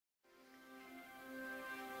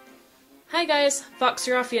Hi guys,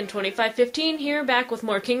 FoxyRuffian2515 here, back with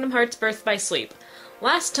more Kingdom Hearts Birth by Sleep.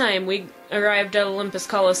 Last time we arrived at Olympus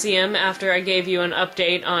Coliseum after I gave you an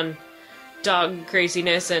update on dog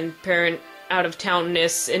craziness and parent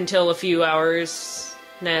out-of-townness until a few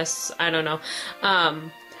hours-ness, I don't know.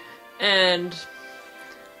 And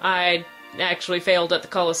I actually failed at the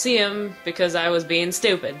Coliseum because I was being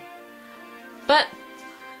stupid. But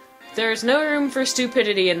there's no room for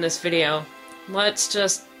stupidity in this video. Let's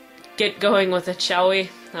just get going with it, shall we?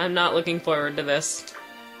 I'm not looking forward to this.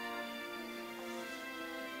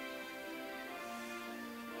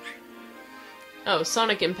 Oh,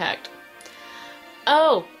 Sonic Impact.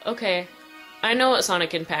 Oh, okay. I know what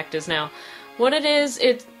Sonic Impact is now. What it is,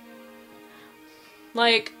 it's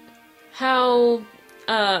like how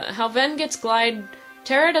Ven gets glide,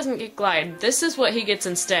 Terra doesn't get glide. This is what he gets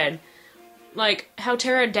instead. Like how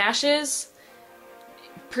Terra dashes,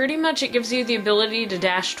 pretty much it gives you the ability to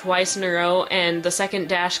dash twice in a row, and the second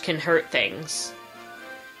dash can hurt things.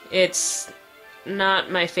 It's not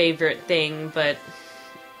my favorite thing, but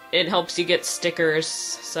it helps you get stickers,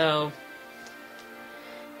 so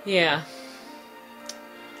yeah.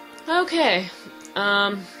 Okay,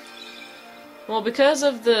 well, because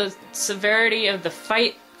of the severity of the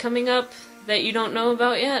fight coming up that you don't know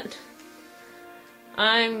about yet,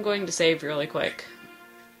 I'm going to save really quick.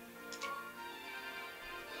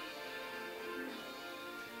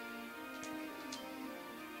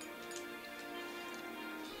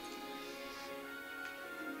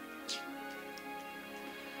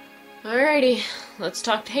 Alrighty, let's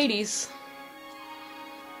talk to Hades.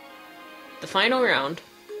 The final round.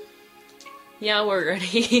 Yeah, we're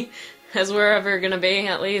ready. As we're ever gonna be,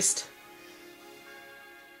 at least.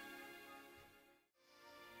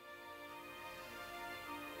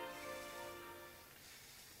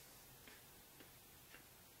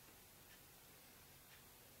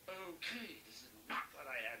 Okay, this is not what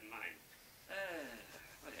I had in mind.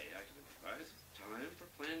 But hey, I can improvise. Time for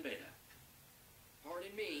Plan Beta.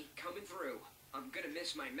 Pardon me, coming through. I'm gonna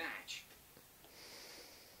miss my match.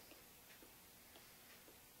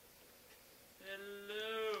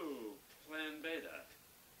 Hello, Plan Beta.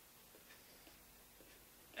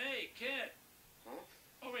 Hey, kid. Huh?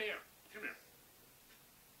 Over here. Come here.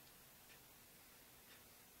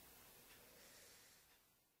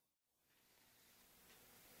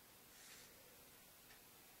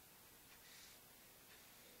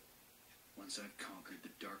 Once I've conquered the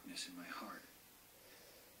darkness in my heart,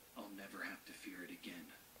 I'll never have to fear it again.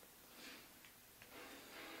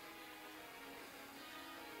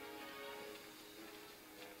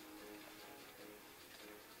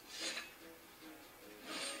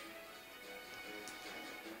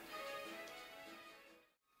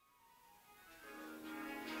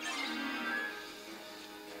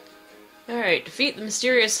 Alright, defeat the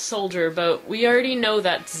mysterious soldier, but we already know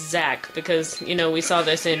that's Zack, because, you know, we saw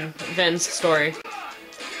this in Ven's story.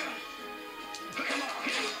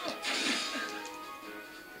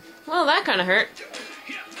 Well, that kinda hurt.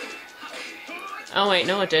 Oh wait,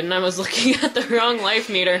 no it didn't. I was looking at the wrong life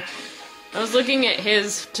meter. I was looking at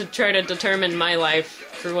his to try to determine my life,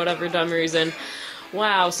 for whatever dumb reason.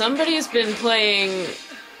 Wow, somebody's been playing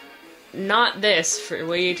not this for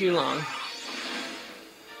way too long.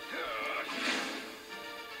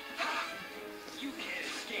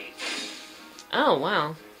 Oh,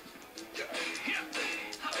 wow.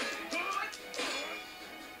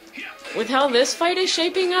 With how this fight is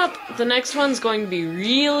shaping up, the next one's going to be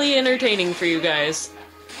really entertaining for you guys.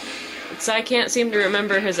 Because I can't seem to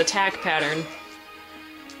remember his attack pattern.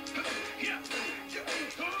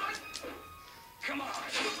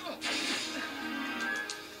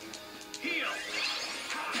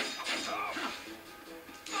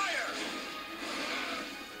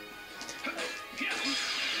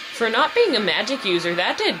 For not being a magic user,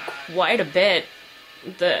 that did quite a bit.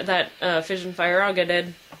 That Fission Fire-Aga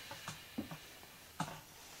did.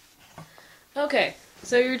 Okay,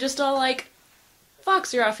 so you're just all like,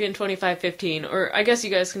 FoxyRuffian2515, or I guess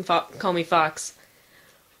you guys can call me Fox.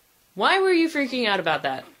 Why were you freaking out about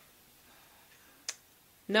that?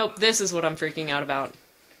 Nope, this is what I'm freaking out about.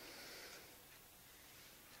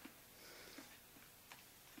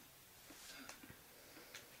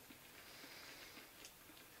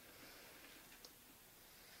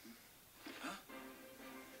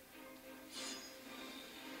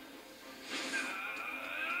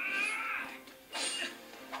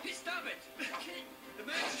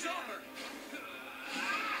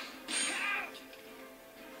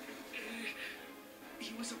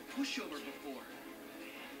 He was a pushover before.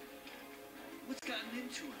 What's gotten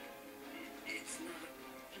into him? It's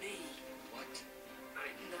not me. What?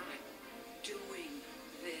 I'm not doing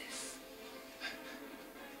this.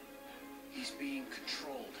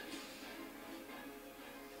 controlled.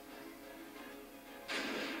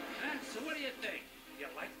 So what do you think? You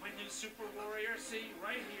like my new super warrior? See,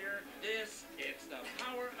 right here, it's the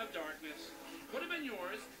power of darkness. Could have been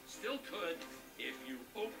yours, still could, if you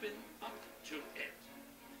open up to it.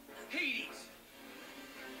 Hades!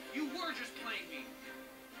 You were just playing me.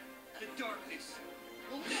 The darkness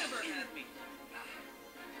will never have me.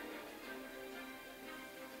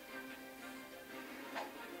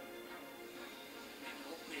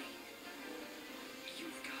 Help me.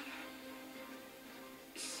 You've gotta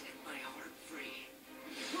set my heart free.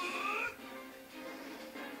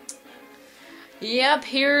 Yep,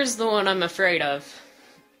 here's the one I'm afraid of.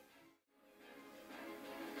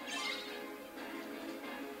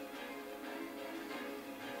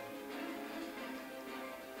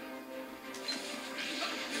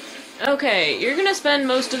 Okay, you're gonna spend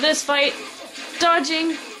most of this fight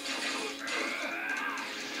dodging.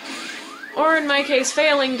 Or in my case,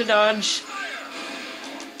 failing to dodge.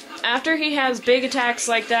 After he has big attacks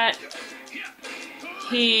like that,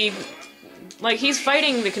 he's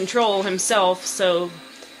fighting the control himself, so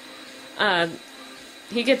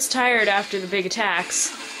he gets tired after the big attacks.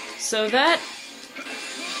 So that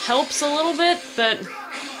helps a little bit, but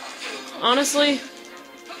honestly,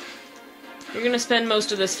 you're gonna spend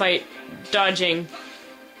most of this fight dodging.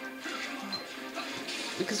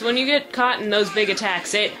 Because when you get caught in those big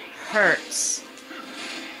attacks, it hurts.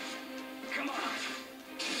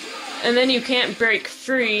 And then you can't break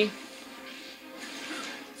free.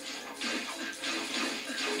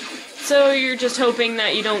 So you're just hoping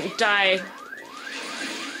that you don't die.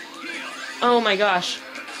 Oh my gosh.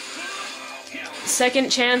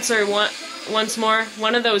 Second chance or once more,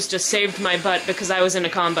 one of those just saved my butt because I was in a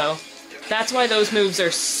combo. That's why those moves are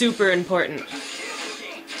super important.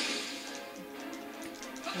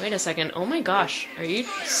 Wait a second. Oh my gosh. Are you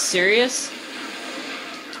serious?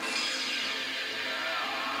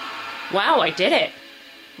 Wow, I did it.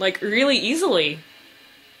 Like, really easily.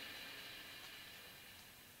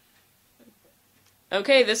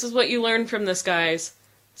 Okay, this is what you learn from this, guys.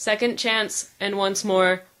 Second chance and once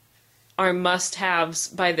more are must-haves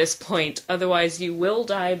by this point. Otherwise, you will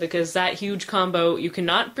die because that huge combo, you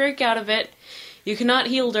cannot break out of it, you cannot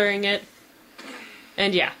heal during it,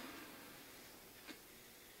 and yeah.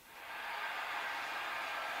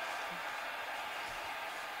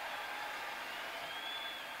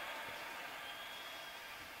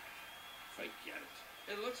 Forget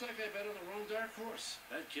it. It looks like I bet on the wrong dark horse.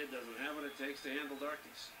 That kid doesn't have what it takes to handle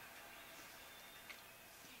darkness.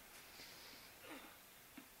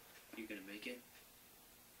 You gonna make it?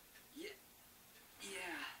 Yeah.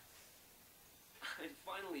 I'm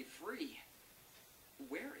finally free.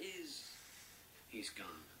 Where is... He's gone.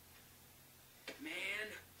 Man,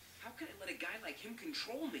 how can I let a guy like him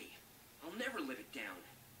control me? I'll never live it down.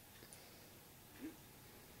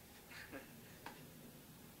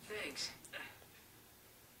 Thanks.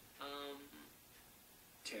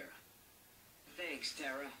 Tara. Thanks,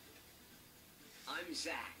 Tara. I'm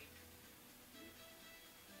Zach.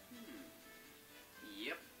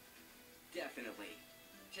 Yep. Definitely.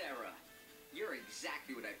 Tara, you're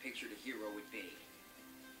exactly what I pictured a hero would be.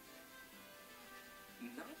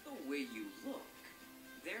 Not the way you look.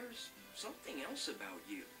 There's something else about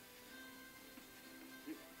you.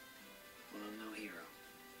 Well, I'm no hero.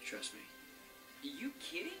 Trust me. You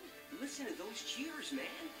kidding? Listen to those cheers,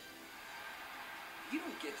 man. You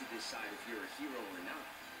don't get to decide if you're a hero or not.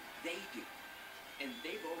 They do. And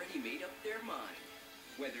they've already made up their mind.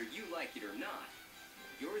 Whether you like it or not,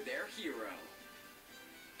 you're their hero.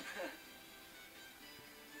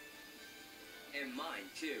 And mine,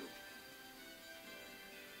 too.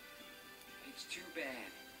 It's too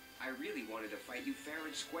bad. I really wanted to fight you fair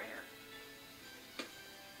and square.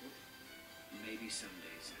 Maybe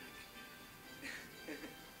someday, Zach.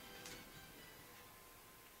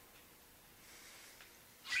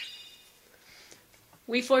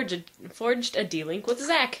 We forged a D-Link with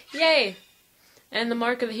Zach. Yay! And the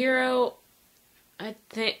Mark of the Hero, I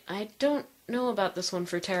don't know about this one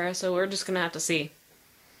for Tara, so we're just gonna have to see.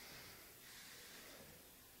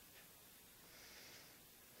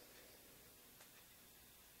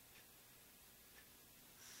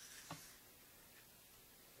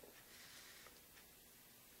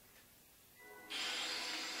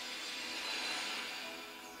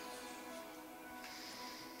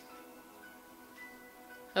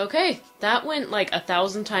 Okay, that went like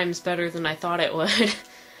 1,000 times better than I thought it would.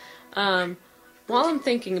 While I'm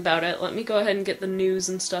thinking about it, let me go ahead and get the news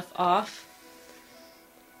and stuff off.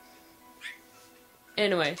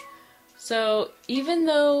 Anyway, so even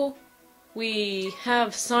though we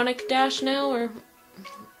have Sonic Dash now, or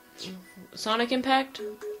Sonic Impact?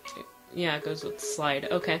 Yeah, it goes with Slide.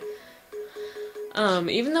 Okay.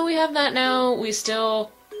 Even though we have that now, we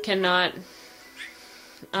still cannot,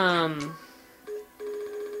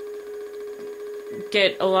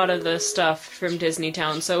 get a lot of the stuff from Disney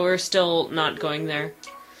Town, so we're still not going there.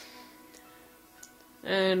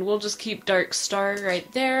 And we'll just keep Dark Star right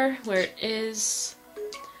there, where it is.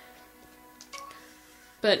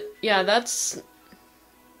 But, yeah, that's...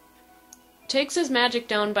 takes his magic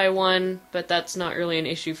down by 1, but that's not really an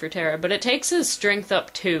issue for Terra. But it takes his strength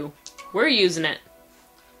up 2. We're using it.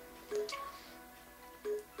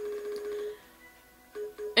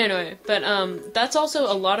 Anyway, but that's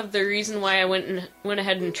also a lot of the reason why I went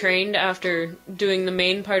ahead and trained after doing the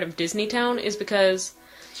main part of Disney Town, is because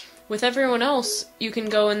with everyone else, you can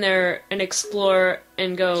go in there and explore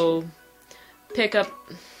and go pick up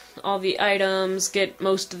all the items, get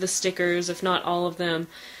most of the stickers, if not all of them.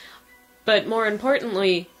 But more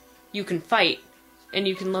importantly, you can fight and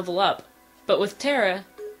you can level up. But with Terra,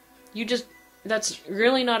 that's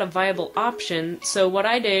really not a viable option, so what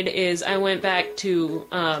I did is I went back to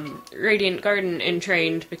Radiant Garden and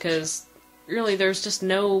trained, because really there's just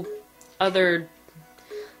no other...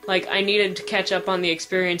 Like, I needed to catch up on the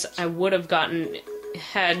experience I would have gotten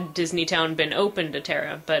had Disney Town been open to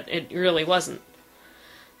Terra, but it really wasn't.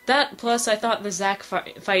 That, plus I thought the Zack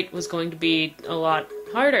fight was going to be a lot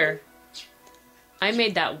harder. I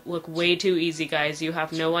made that look way too easy, guys, you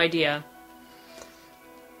have no idea.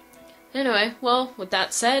 Anyway, well, with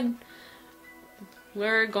that said,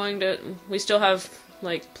 we still have,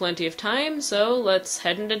 like, plenty of time, so let's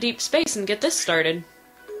head into deep space and get this started.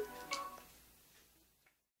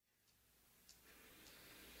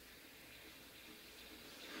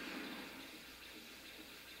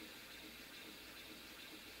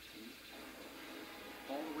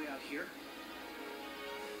 All the way out here?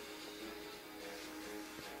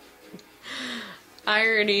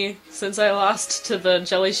 Irony, since I lost to the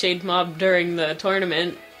Jellyshade mob during the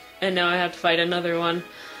tournament, and now I have to fight another one.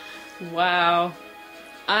 Wow.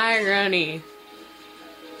 Irony.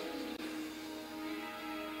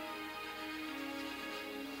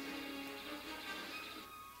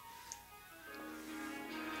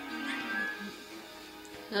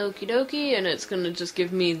 Okie dokie, and it's gonna just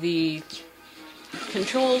give me the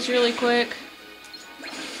controls really quick.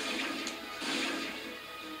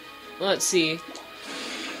 Let's see.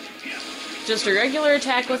 Just a regular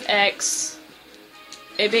attack with X,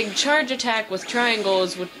 a big charge attack with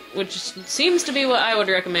triangles, which seems to be what I would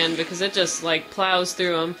recommend, because it just, like, plows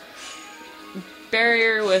through them.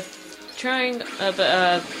 Barrier with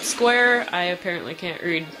square, I apparently can't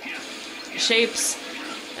read shapes,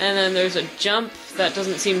 and then there's a jump that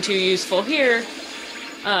doesn't seem too useful here,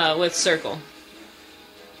 with circle.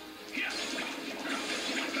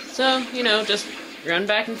 So, you know, just run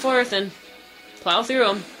back and forth and plow through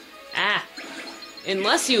them. Ah!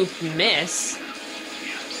 Unless you miss.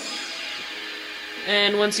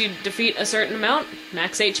 And once you defeat a certain amount,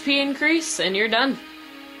 max HP increase, and you're done.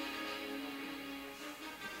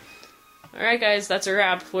 Alright guys, that's a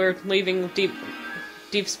wrap. We're leaving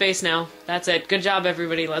deep space now. That's it. Good job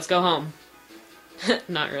everybody, let's go home.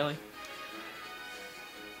 Not really.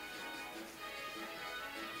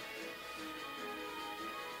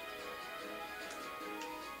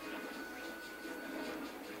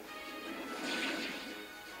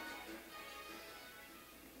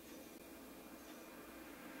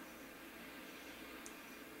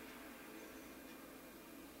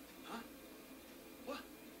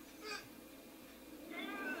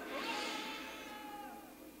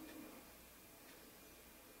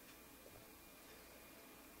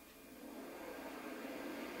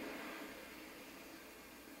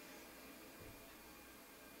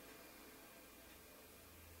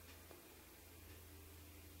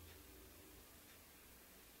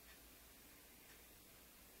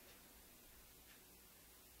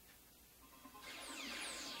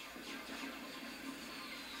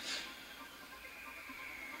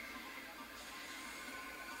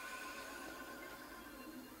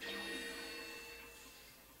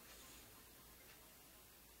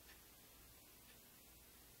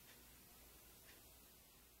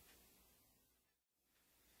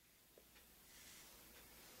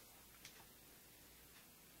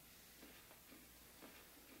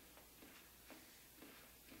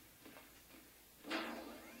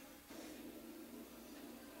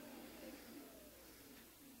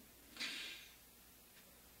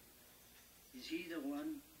 Is he the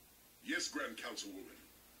one? Yes, Grand Councilwoman.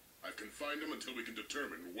 I've confined him until we can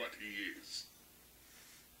determine what he is.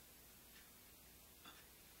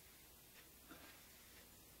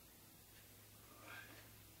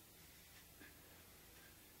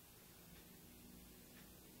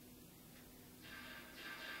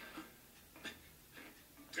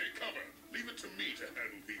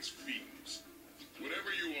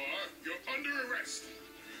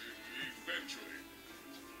 eventually.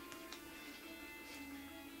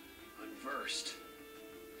 Unversed.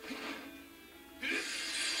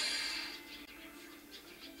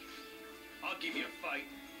 I'll give you a fight.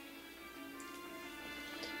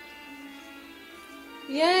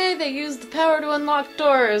 Yay, they use the power to unlock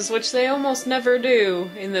doors, which they almost never do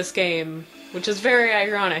in this game, which is very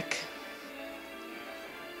ironic.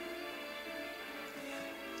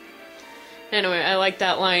 Anyway, I like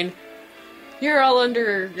that line. You're all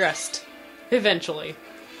under arrest. Eventually.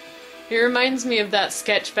 It reminds me of that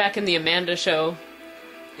sketch back in the Amanda Show.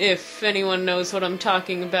 If anyone knows what I'm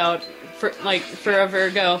talking about, like, forever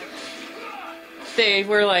ago. They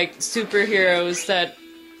were, like, superheroes that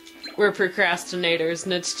were procrastinators,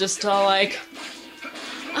 and it's just all like,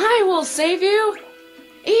 I will save you!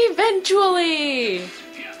 Eventually!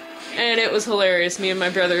 And it was hilarious. Me and my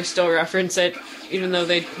brother still reference it, even though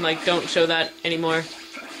they, like, don't show that anymore.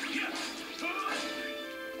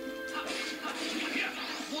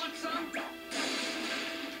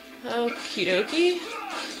 Okie dokie.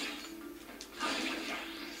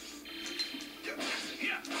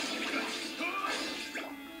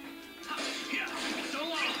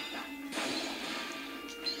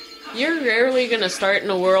 You're rarely gonna start in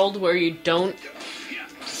a world where you don't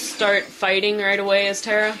start fighting right away as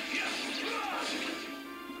Terra.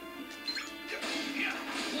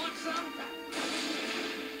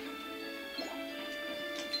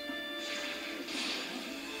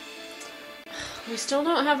 We still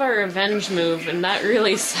don't have our revenge move, and that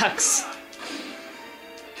really sucks.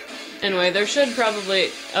 Anyway, there should probably...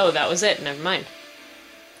 Oh, that was it. Never mind.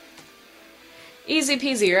 Easy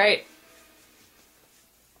peasy, right?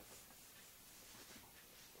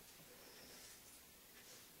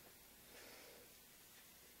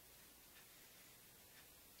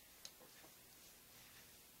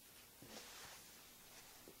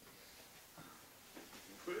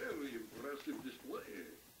 Very impressive display.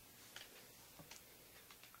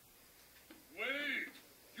 Wait!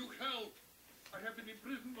 You help! I have been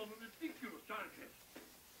imprisoned on ridiculous charges.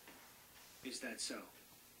 Is that so?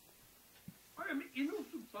 I am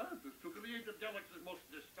innocent scientist who created the galaxy's most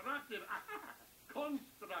destructive,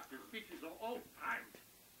 constructive species of all time.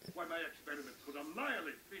 Why, my experiments could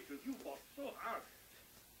annihilate creatures you fought so hard.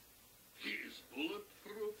 He is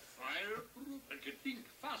bulletproof, fireproof, and can think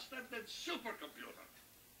faster than supercomputer.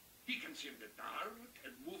 He can see in the dark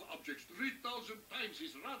and move objects 3,000 times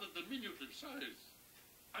his rather diminutive size.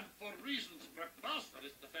 And for reasons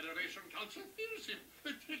preposterous, the Federation Council fears him.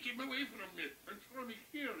 They take him away from me and throw me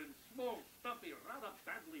here in small, stuffy, rather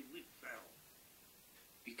badly lit cell.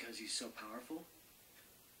 Because he's so powerful?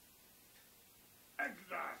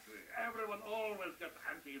 Exactly. Everyone always gets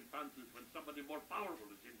anti in panties when somebody more powerful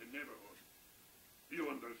is in the neighborhood. You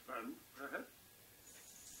understand, perhaps?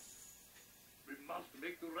 We must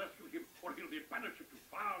make to rescue him, or he'll be banished to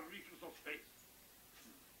far reaches of space.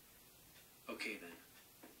 Okay then.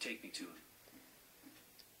 Take me to him.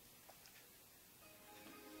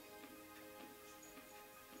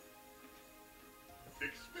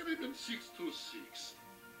 Experiment 626.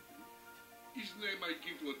 His name I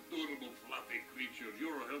give to adorable fluffy creature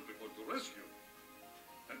you're helping on to rescue.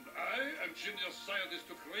 And I am genius scientist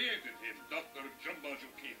who created him, Dr. Jumba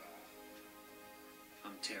Jukiva.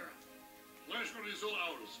 I'm Terra. Pleasure is all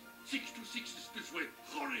ours. 626 is this way.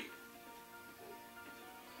 Hurry!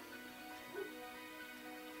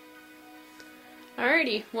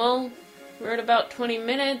 Alrighty, well, we're at about 20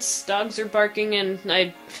 minutes. Dogs are barking, and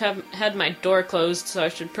I have had my door closed, so I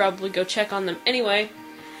should probably go check on them anyway.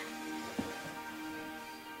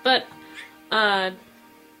 But,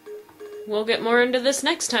 we'll get more into this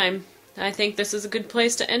next time. I think this is a good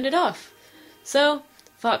place to end it off. So,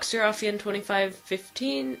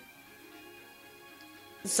 FoxRoffian2515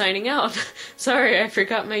 signing out. Sorry, I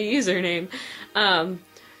forgot my username. I'm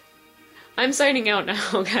signing out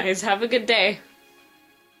now, guys. Have a good day.